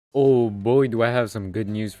Oh boy, do I have some good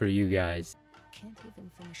news for you guys. Can't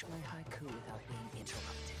even finish my haiku without being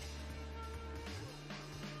interrupted.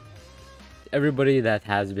 Everybody that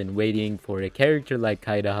has been waiting for a character like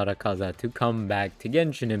Kaedehara Kazuha to come back to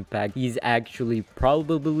Genshin Impact, he's actually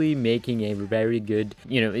probably making a very good,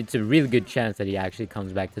 it's a really good chance that he actually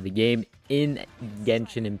comes back to the game in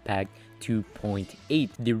Genshin Impact 2.8.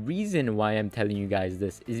 The reason why I'm telling you guys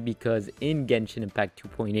this is because in Genshin Impact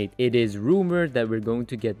 2.8, it is rumored that we're going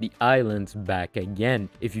to get the islands back again.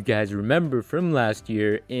 If you guys remember from last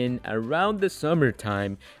year, in around the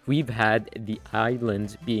summertime, we've had the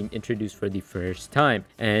islands being introduced for the first time.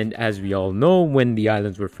 And as we all know, when the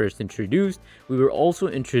islands were first introduced, we were also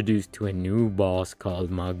introduced to a new boss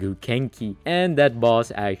called Magu Kenki. And that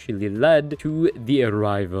boss actually led to the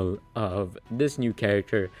arrival of this new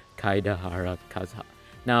character, Kaedehara Kazuha.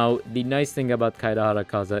 Now, the nice thing about Kaedehara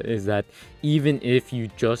Kazuha is that even if you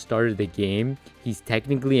just started the game, he's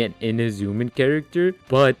technically an Inazuman character,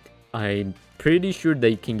 but I'm pretty sure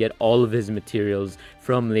that you can get all of his materials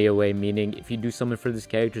from layaway, meaning if you do summon for this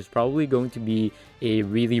character, it's probably going to be a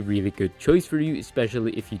really good choice for you,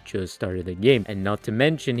 especially if you just started the game. And not to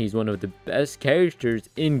mention, he's one of the best characters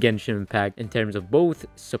in Genshin Impact in terms of both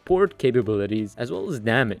support capabilities as well as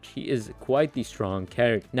damage. He is quite the strong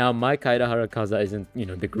character. Now, my Kaedehara Kazuha isn't,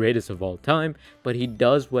 the greatest of all time, but he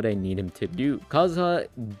does what I need him to do. Kazuha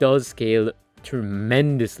does scale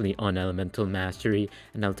tremendously on elemental mastery,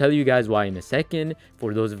 and I'll tell you guys why in a second,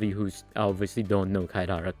 for those of you who obviously don't know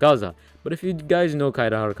Kaedehara Kazuha. But if you guys know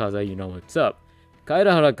Kaedehara Kazuha, you know what's up.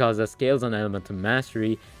 Kaedehara Kazuha scales on elemental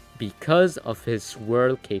mastery because of his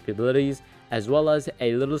swirl capabilities, as well as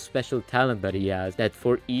a little special talent that he has, that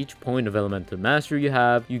for each point of elemental mastery you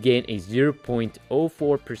have, you gain a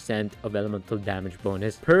 0.04% of elemental damage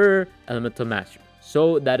bonus per elemental mastery.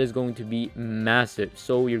 So that is going to be massive.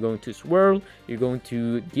 So you're going to swirl, you're going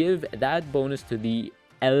to give that bonus to the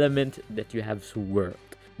element that you have swirled.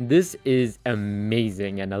 This is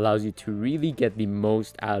amazing and allows you to really get the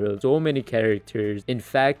most out of so many characters. In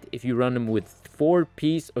fact, if you run them with 4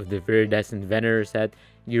 pieces of the Viridescent Venerer set,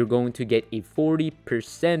 you're going to get a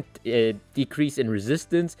 40% decrease in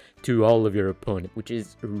resistance to all of your opponent, which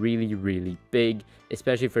is really big,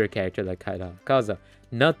 especially for a character like Kaedehara Kazuha.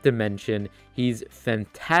 Not to mention, he's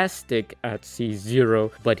fantastic at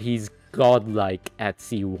C0, but he's godlike at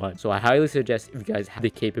C1. So I highly suggest, if you guys have the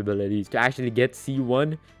capabilities, to actually get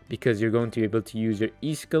C1, because you're going to be able to use your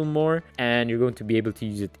E skill more, and you're going to be able to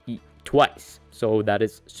use it twice. So that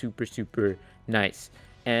is super nice.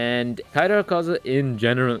 And Kaedehara Kazuha in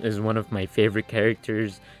general is one of my favorite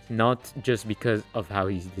characters, not just because of how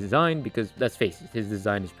he's designed, because let's face it, his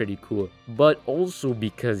design is pretty cool, but also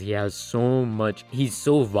because he has so much, he's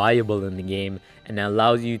so viable in the game and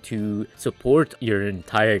allows you to support your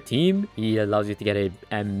entire team. He allows you to get an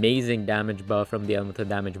amazing damage buff from the elemental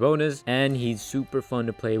damage bonus, and he's super fun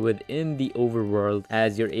to play with in the overworld,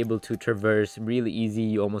 as you're able to traverse really easy.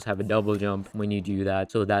 You almost have a double jump when you do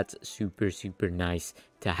that, so that's super nice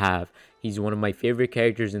to have. He's one of my favorite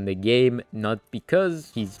characters in the game, not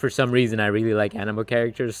because for some reason I really like Anemo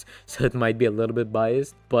characters, so it might be a little bit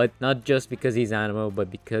biased, but not just because he's Anemo,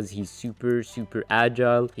 but because he's super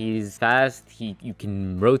agile, he's fast, you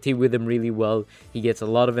can rotate with him really well, he gets a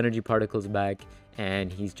lot of energy particles back,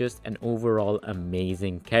 and he's just an overall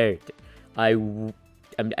amazing character. I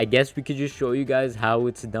guess we could just show you guys how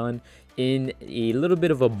it's done in a little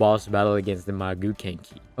bit of a boss battle against the Magu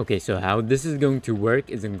Kenki. Okay, so how this is going to work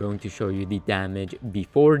is I'm going to show you the damage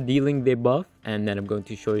before dealing the buff, and then I'm going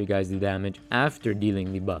to show you guys the damage after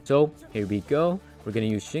dealing the buff. So here we go. We're going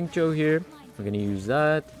to use Xingqiu here. We're going to use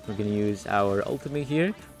that. We're going to use our ultimate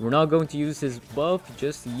here. We're not going to use his buff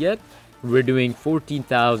just yet. We're doing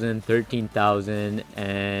 14,000, 13,000,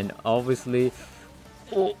 and obviously,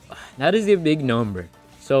 oh, that is a big number.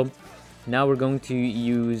 So now we're going to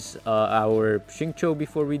use our Xingqiu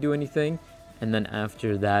before we do anything, and then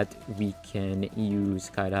after that we can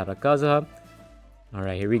use Kaedehara Kazuha.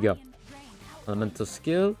 Alright, here we go. Elemental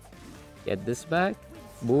skill, get this back,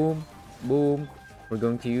 boom. We're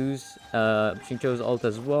going to use Xingqiu's ult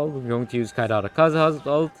as well. We're going to use Kaedehara Kazuha's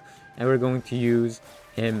ult, and we're going to use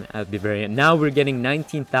him at the very end. Now we're getting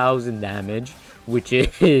 19,000 damage, which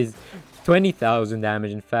is 20,000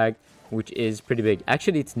 damage in fact, which is pretty big.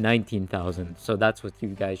 Actually, it's 19,000, so that's what you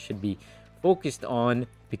guys should be focused on,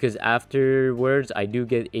 because afterwards I do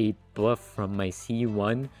get a buff from my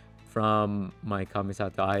C1 from my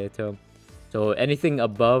Kamisato Ayato. So anything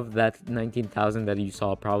above that 19,000 that you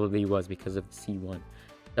saw probably was because of C1.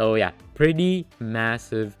 So yeah, pretty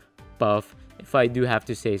massive buff, if I do have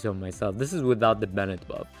to say so myself. This is without the Bennett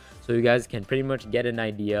buff. So so you guys can pretty much get an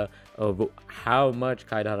idea of how much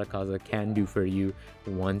Kaedehara Kazuha can do for you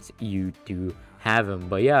once you do have him.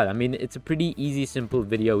 But yeah, I mean, it's a pretty easy, simple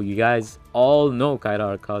video. You guys all know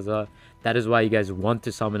Kaedehara Kazuha. That is why you guys want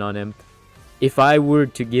to summon on him. If I were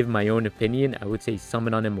to give my own opinion, I would say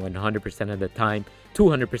summon on him 100% of the time,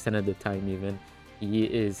 200% of the time even. He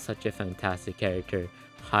is such a fantastic character.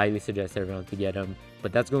 Highly suggest everyone to get him.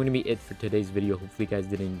 But that's going to be it for today's video. Hopefully you guys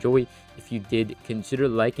did enjoy. If you did, consider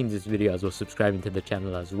liking this video as well, subscribing to the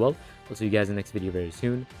channel as well. I'll see you guys in the next video very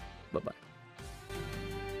soon. Bye bye.